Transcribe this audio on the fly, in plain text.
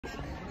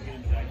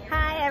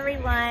Hi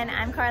everyone,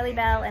 I'm Carly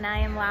Bell and I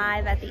am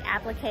live at the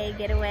Appliqué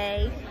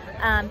Getaway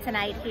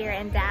tonight here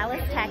in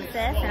Dallas, Texas.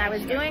 And I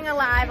was doing a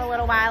live a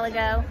little while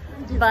ago,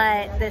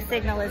 but the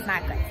signal is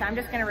not good. So I'm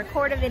just gonna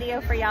record a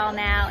video for y'all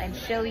now and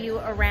show you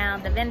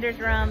around the vendor's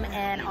room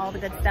and all the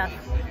good stuff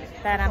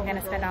that I'm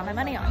gonna spend all my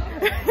money on.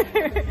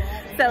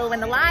 So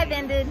when the live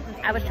ended,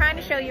 I was trying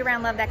to show you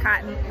around Love That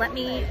Cotton. Let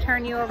me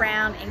turn you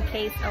around in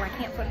case, oh, I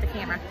can't flip the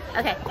camera.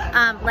 Okay,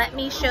 let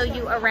me show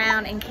you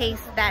around in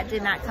case that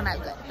did not come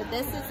out good. But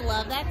this is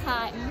Love That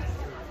Cotton.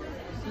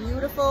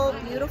 Beautiful,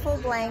 beautiful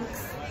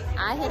blanks.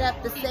 I hit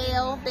up the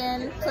sale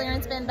bin,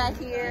 clearance bin back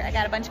here. I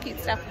got a bunch of cute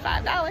stuff for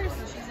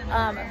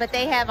 $5. But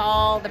they have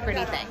all the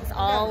pretty things,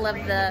 all of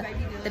the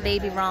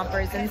baby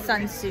rompers and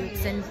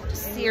sunsuits and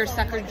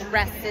seersucker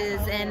dresses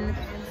and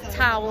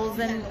towels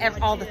and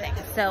all the things.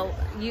 So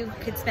you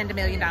could spend $1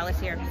 million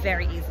here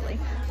very easily.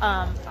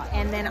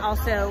 And then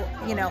also,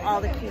 you know,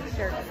 all the cute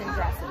shirts and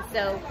dresses.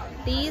 So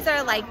these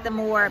are like the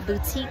more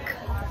boutique,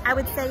 I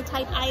would say,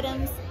 type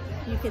items.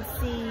 You could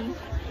see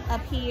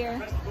up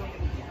here,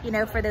 you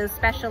know, for those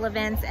special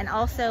events. And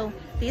also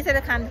these are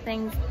the kind of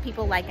things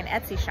people like in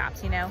Etsy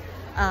shops, you know,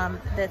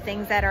 the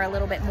things that are a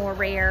little bit more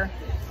rare,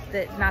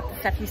 not the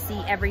stuff you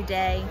see every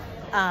day.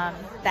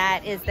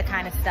 That is the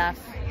kind of stuff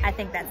I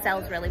think that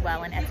sells really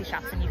well in Etsy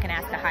shops and you can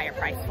ask a higher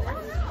price for.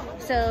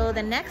 So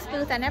the next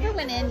booth, I never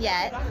went in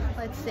yet,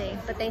 let's see,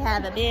 but they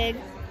have a big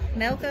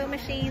Melco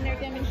machine they're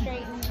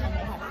demonstrating, and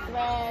they have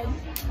thread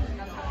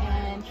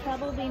and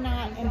Trouble Be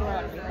Not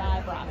embroidery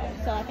by Bravo.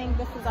 So I think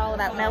this is all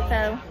about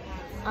Melco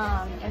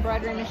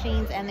embroidery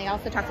machines, and they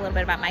also talk a little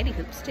bit about Mighty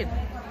Hoops too.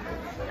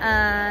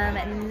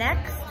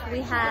 Next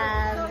we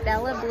have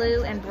Bella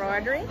Blue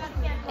Embroidery,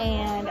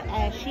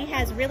 and she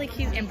has really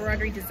cute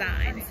embroidery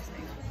designs.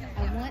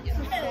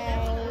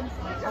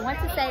 I want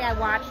to say I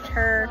watched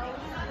her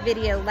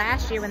video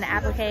last year when the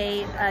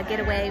Appliqué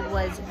Getaway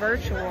was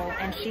virtual,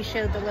 and she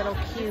showed the little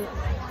cute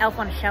Elf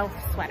on the Shelf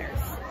sweaters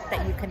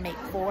that you can make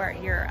for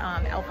your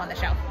Elf on the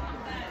Shelf.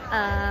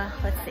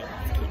 Let's see,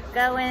 let's keep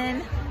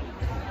going.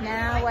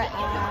 Now we're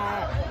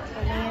at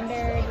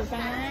Orlando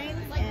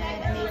Designs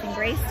and Amazing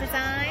Grace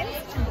Designs.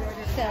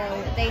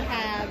 So they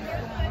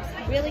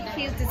have really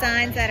cute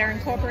designs that are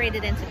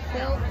incorporated into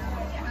quilts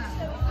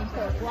and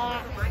quilt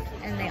blocks,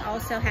 and they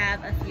also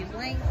have a few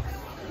blanks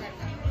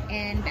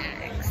and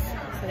bags.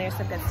 So there's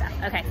some good stuff.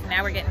 Okay, so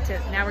now we're getting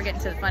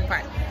to the fun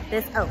part.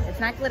 This, oh, it's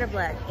not Glitter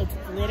Bug, it's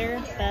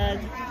Glitter Bug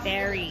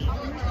Berry.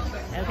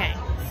 Okay,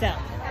 so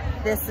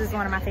this is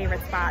one of my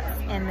favorite spots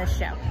in this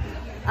show,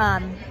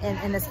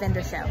 in this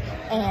vendor show.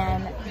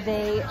 And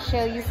they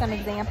show you some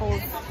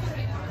examples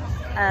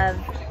of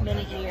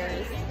mini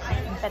ears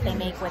that they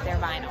make with their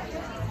vinyl.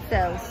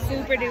 So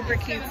super duper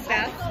cute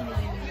stuff.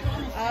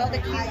 All the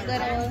cute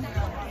little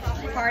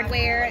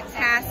hardware,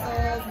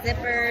 tassels,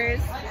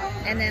 zippers,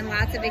 and then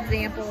lots of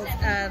examples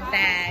of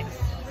bags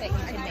that you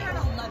can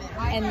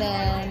make. And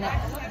then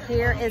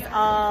here is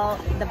all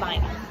the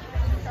vinyl.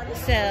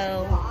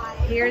 So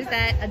here's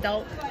that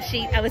adult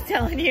sheet I was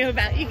telling you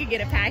about. You could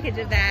get a package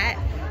of that.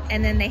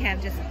 And then they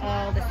have just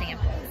all the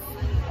samples,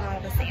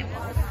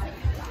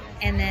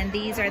 And then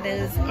these are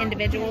those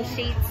individual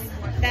sheets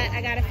that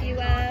I got a few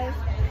of,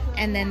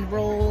 and then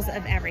rolls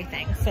of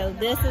everything. So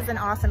this is an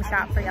awesome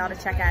shop for y'all to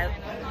check out,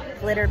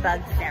 Glitter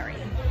Bug Berry.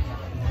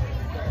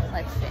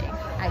 Let's see.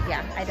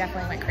 Yeah, I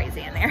definitely went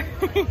crazy in there.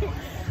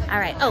 All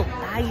right. Oh,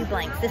 Bayou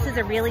Blanks. This is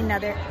a really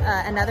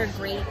another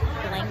great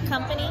blank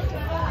company.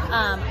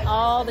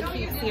 All the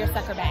cute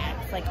seersucker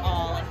bags, like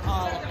all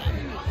of them.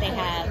 They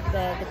have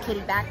the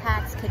kitty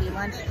backpacks, kitty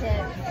lunch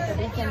kit, the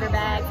weekender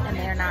bags, and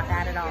they're not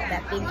bad at all.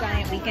 That big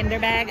giant weekender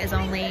bag is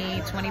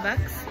only 20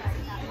 bucks.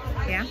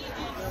 Yeah.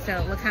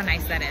 So look how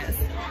nice that is.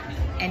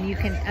 And you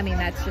can, I mean,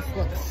 that just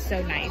looks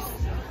so nice.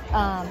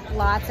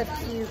 Lots of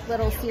cute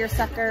little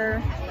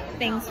seersucker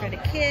things for the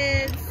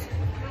kids.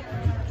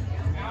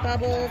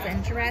 Bubbles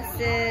and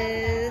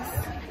dresses.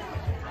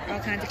 All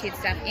kinds of cute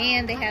stuff.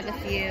 And they have a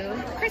few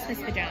Christmas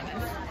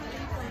pajamas.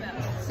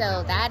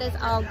 So that is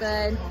all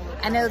good.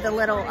 I know the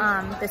little,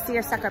 the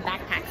seersucker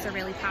backpacks are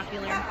really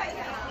popular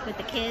with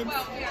the kids.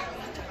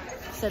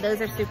 So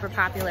those are super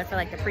popular for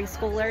like the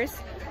preschoolers,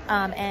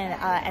 and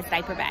as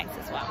diaper bags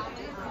as well.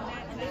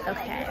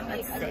 Okay,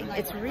 let's see.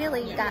 It's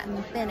really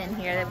gotten thin in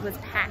here. It was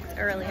packed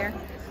earlier.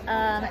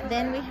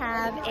 Then we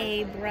have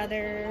a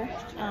Brother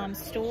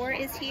store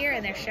is here,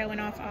 and they're showing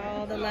off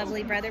all the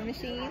lovely Brother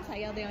machines. How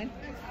y'all doing?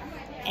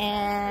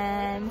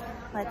 And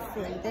let's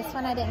see. This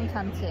one I didn't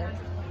come to.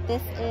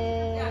 This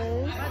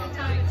is,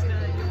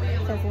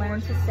 it says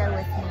Learn to Sew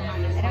With Me.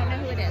 I don't know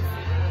who it is.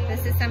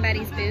 This is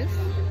somebody's booth.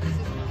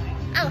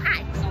 Oh,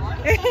 hi.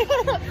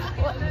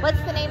 What's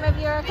the name of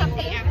your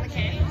company?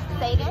 Appliqué.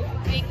 Say again?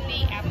 Big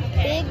B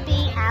Appliqué. Big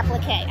B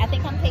Appliqué. I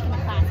think I'm taking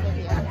a class with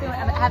you.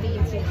 I have a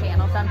YouTube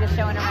channel, so I'm just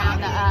showing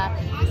around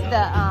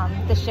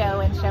the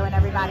show and showing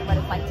everybody what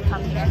it's like to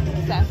come here.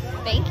 So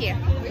thank you.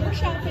 We were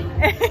shopping.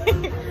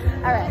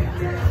 All right.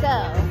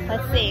 So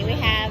let's see. We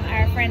have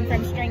our friend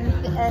from String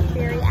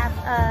Theory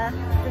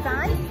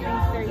Design.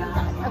 String Theory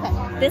Design.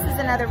 Okay. This is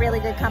another really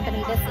good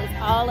company. This is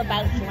all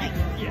about blank.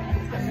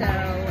 So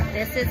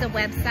this is a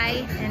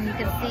website, and you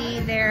can see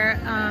their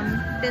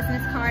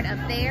business card up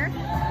there.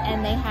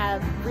 And they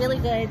have really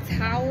good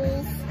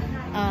towels,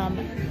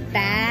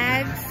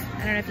 bags.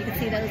 I don't know if you can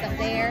see those up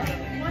there.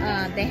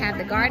 They have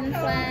the garden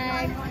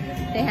flag.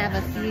 They have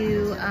a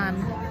few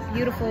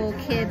beautiful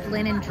kids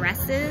linen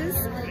dresses,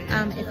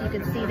 if you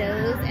could see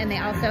those. And they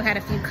also had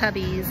a few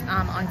cubbies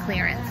on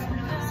clearance.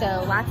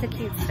 So lots of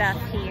cute stuff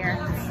here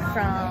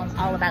from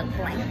All About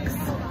Blanks.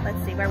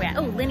 Let's see where we're at.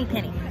 Oh, Lenny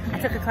Penny. I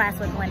took a class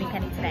with Lenny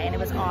Penny today and it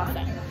was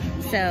awesome.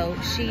 So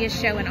she is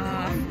showing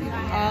off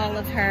all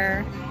of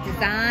her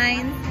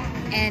designs,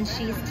 and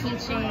she's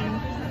teaching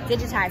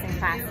digitizing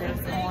classes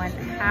on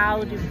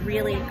how to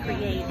really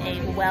create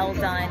a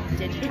well-done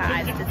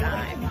digitized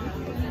design.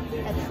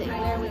 Let's see,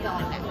 where are we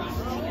going next?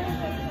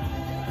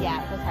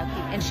 Yeah, look how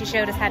cute. And she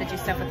showed us how to do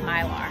stuff with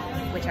Mylar,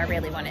 which I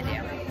really want to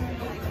do.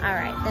 All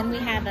right, then we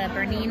have a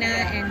Bernina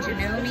and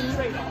Janoni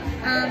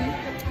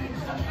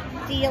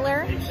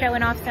dealer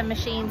showing off some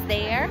machines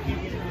there.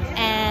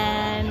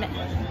 And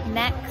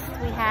next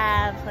we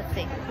have, let's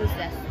see, who's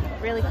this?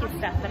 Really cute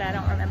stuff, but I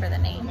don't remember the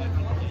name.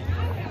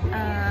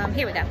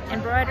 Here we go.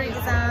 Embroidery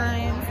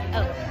designs.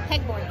 Oh,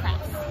 pegboard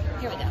crafts.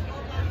 Here we go.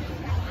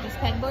 There's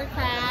pegboard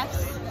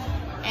crafts,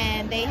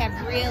 and they have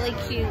really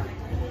cute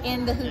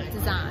in the hoop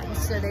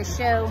designs. So they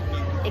show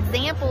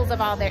examples of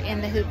all their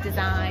in the hoop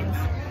designs,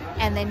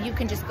 and then you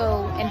can just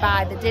go and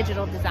buy the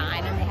digital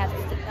design, and they have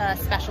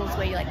specials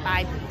where you like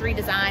buy 3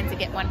 designs to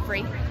get 1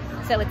 free.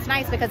 So it's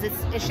nice because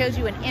it shows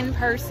you an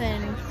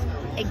in-person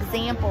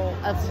example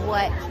of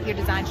what your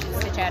design should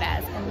stitch out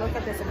as. And look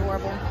at this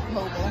adorable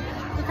mobile.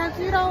 Look how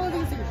cute all of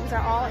these are. These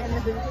are all in the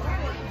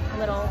hoop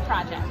little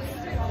projects.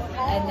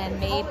 And then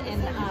made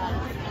in there.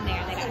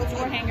 They got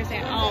 4 hangers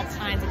there, all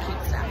kinds of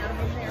cute stuff.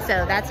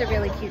 So that's a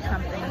really cute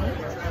company.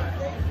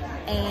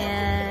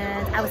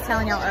 And I was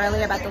telling y'all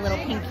earlier about the little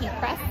pink heat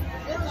press.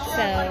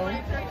 So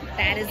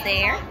that is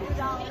there.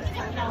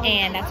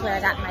 And that's where I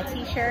got my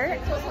t-shirt.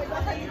 Let's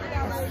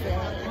see.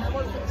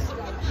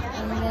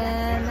 And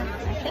then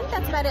I think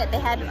that's about it. They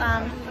have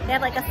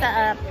like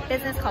a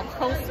business called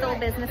Coastal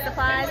Business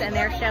Supplies, and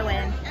they're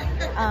showing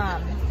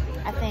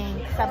I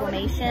think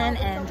sublimation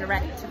and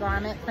direct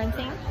garment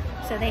printing.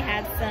 So they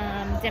have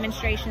some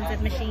demonstrations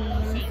of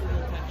machines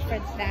for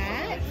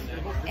that,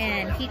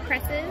 and heat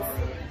presses,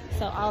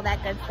 so all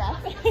that good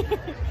stuff.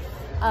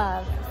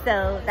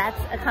 So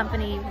that's a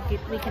company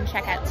we can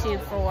check out too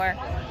for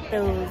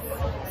those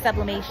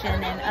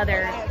sublimation and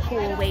other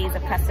cool ways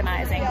of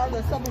customizing.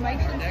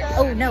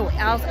 Oh no,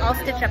 all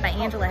Stitched Up by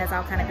Angela has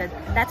all kind of good.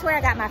 That's where I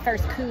got my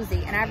first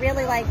koozie, and I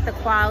really like the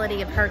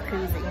quality of her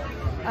koozie.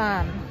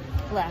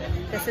 Look,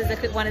 this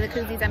is one of the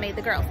koozies I made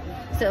the girls.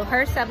 So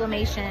her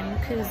sublimation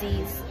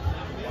koozies,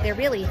 they're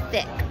really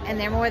thick, and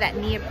they're more that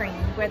neoprene,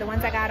 where the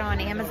ones I got on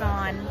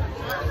Amazon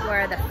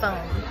were the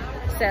foam.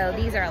 So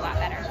these are a lot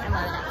better. I'm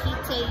on that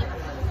heat tape,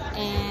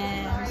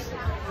 and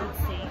let's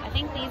see, I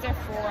think these are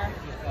for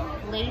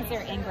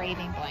laser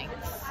engraving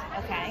blanks.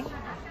 Okay,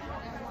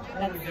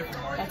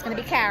 that's gonna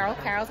be Carol.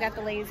 Carol's got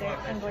the laser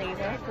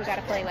engraver we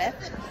gotta play with.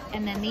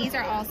 And then these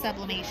are all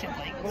sublimation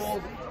blanks.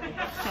 So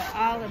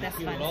all of this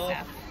fun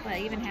stuff. Well,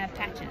 they even have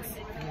patches.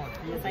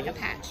 It's like a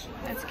patch.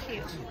 That's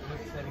cute.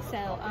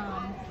 So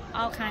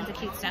all kinds of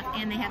cute stuff,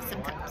 and they have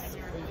some cups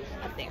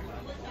up there.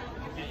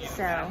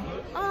 So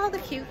all the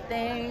cute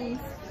things.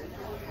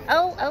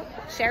 Oh,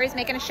 Sherry's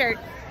making a shirt.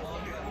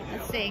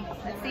 Let's see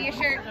your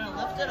shirt.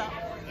 Lift it up.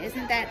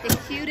 Isn't that the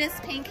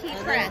cutest pink heat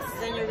press?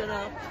 Then you're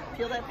gonna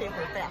peel that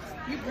paper fast.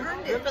 You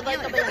burned it. Rip it like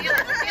a banana.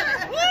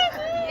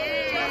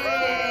 Yay!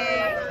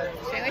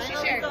 Show us your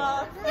shirt.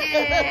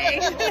 Yay!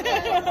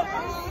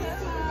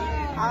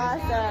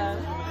 Awesome.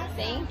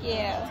 Thank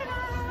you.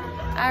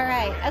 All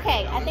right.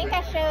 Okay. I think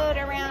I showed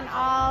around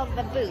all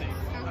the booths.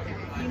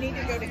 You need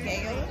to go to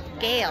Gail.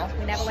 Gail.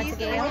 We never went to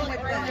Gail. She's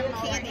the one with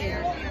the candy.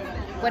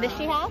 What does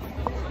she have?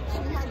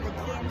 She has the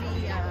candy.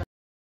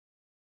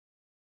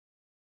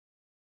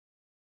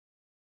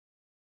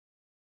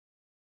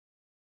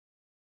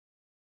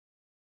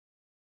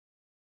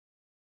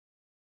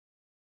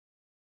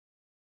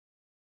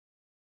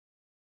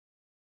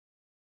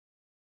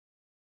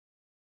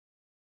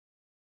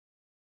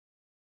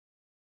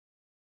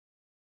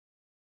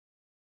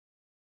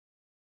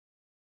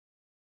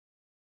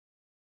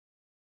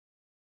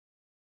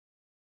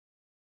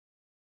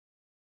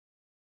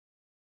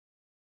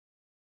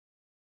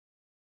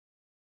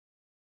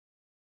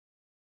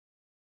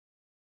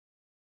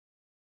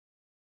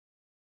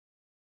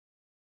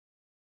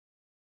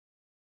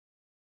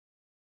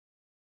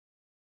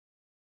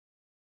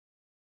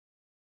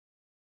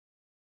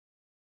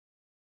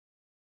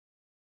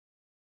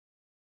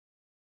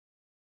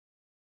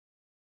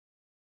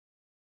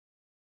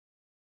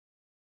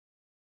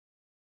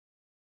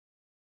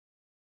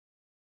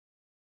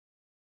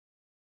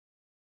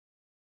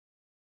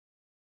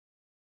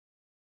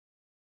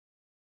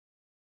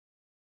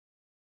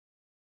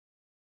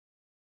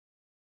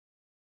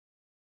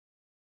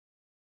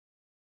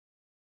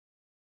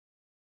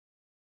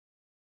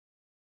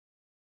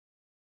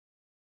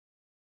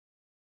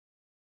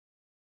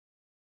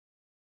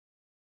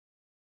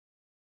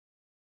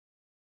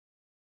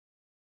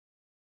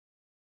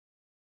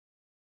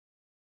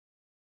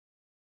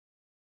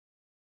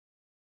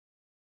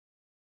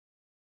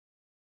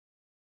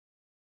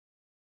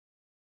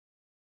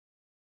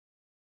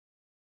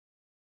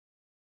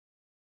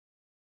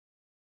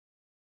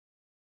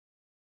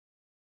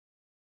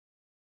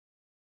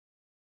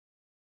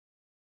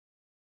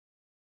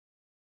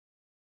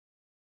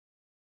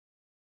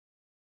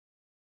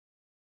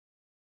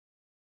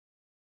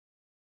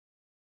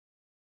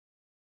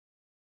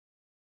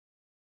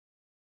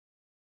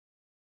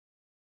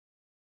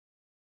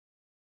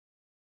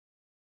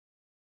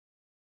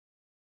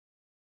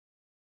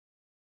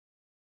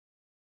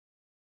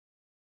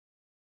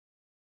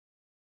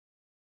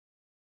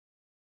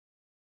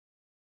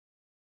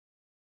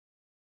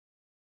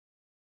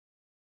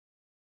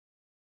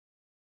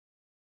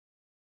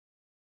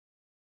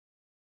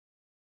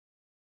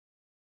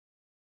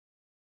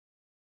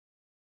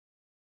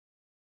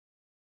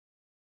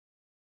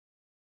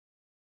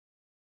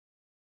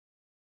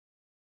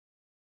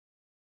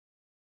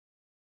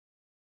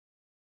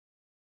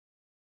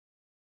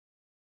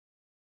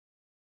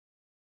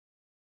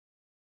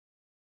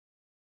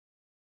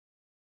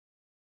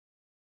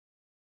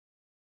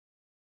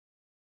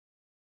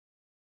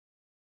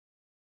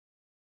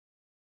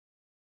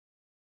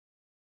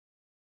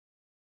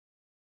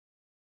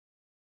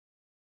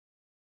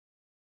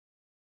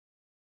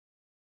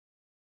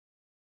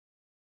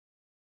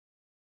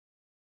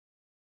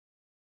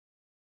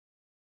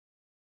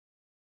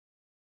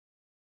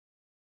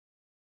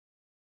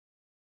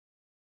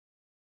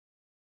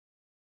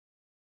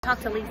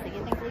 talk to Lisa.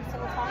 You think Lisa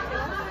will talk to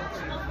us?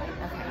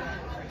 Okay.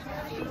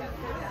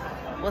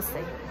 We'll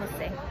see. We'll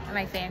see. I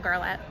might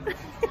fangirl out.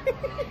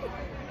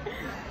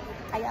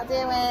 How y'all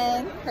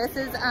doing? This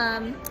is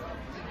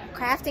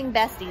Crafting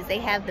Besties. They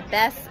have the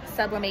best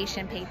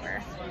sublimation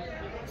paper.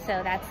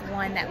 So that's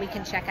one that we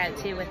can check out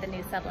too with the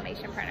new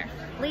sublimation printer.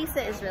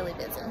 Lisa is really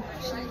busy.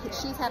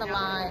 She's had a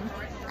line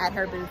at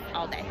her booth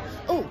all day.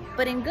 Oh,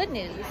 but in good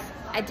news,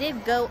 I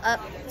did go up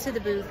to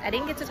the booth. I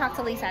didn't get to talk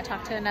to Lisa. I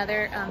talked to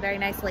another very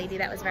nice lady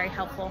that was very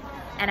helpful.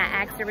 And I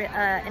asked her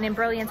an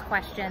embrilliance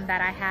question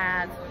that I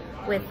have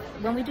with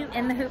when we do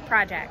in the hoop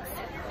projects.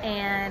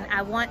 And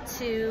I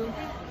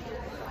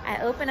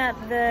open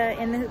up the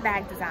in the hoop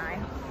bag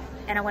design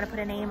and I want to put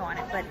a name on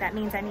it, but that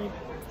means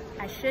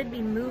I should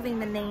be moving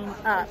the name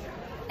up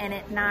and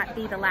it not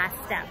be the last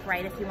step,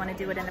 right? If you want to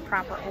do it in the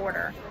proper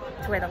order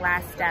to where the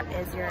last step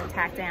is your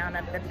tack down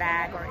of the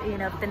bag, or you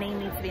know, if the name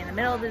needs to be in the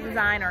middle of the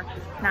design or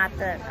not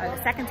the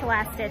second to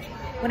last stitch.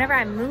 Whenever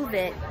I move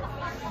it,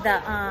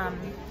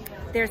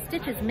 there's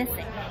stitches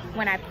missing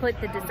when I put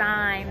the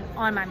design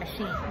on my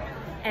machine.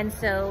 And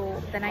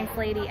so the nice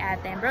lady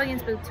at the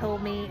Embrilliance booth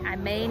told me I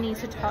may need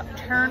to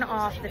turn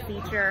off the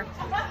feature,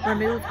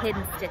 remove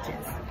hidden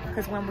stitches.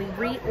 Because when we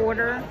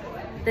reorder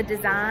the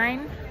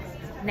design,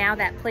 now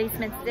that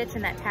placement stitch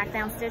and that tack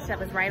down stitch that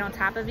was right on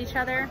top of each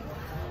other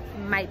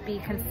might be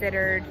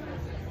considered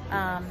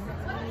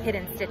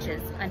hidden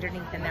stitches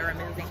underneath, and they're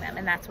removing them.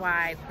 And that's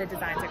why the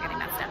designs are getting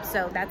messed up.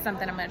 So that's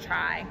something I'm gonna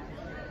try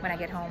when I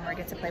get home or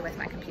get to play with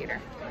my computer.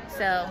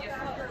 So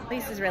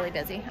Lisa's really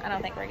busy. I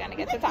don't think we're gonna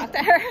get to talk to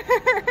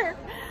her.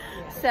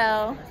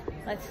 So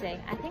let's see,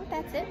 I think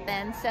that's it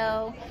then.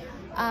 So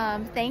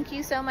thank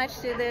you so much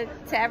to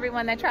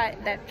everyone that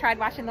tried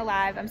watching the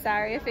live. I'm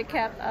sorry if it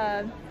kept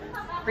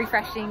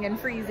refreshing and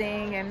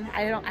freezing, and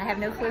I have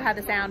no clue how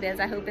the sound is.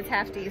 I hope it's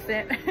half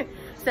decent.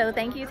 So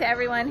thank you to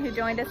everyone who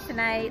joined us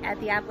tonight at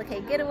the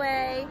Appliqué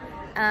Getaway.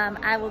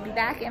 I will be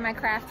back in my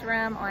craft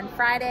room on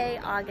Friday,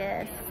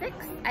 August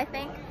 6th, I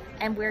think,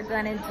 and we're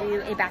gonna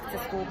do a back to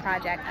school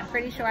project. I'm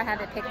pretty sure I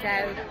have it picked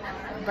out,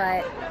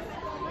 but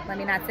let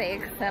me not say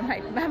it because I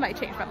might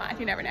change my mind,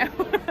 you never know.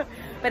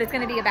 But it's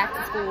gonna be a back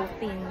to school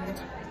themed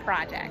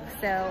project.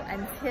 So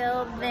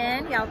until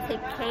then, y'all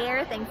take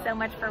care. Thanks so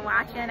much for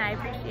watching. I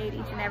appreciate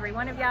each and every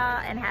one of y'all,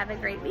 and have a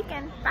great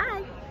weekend.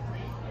 Bye.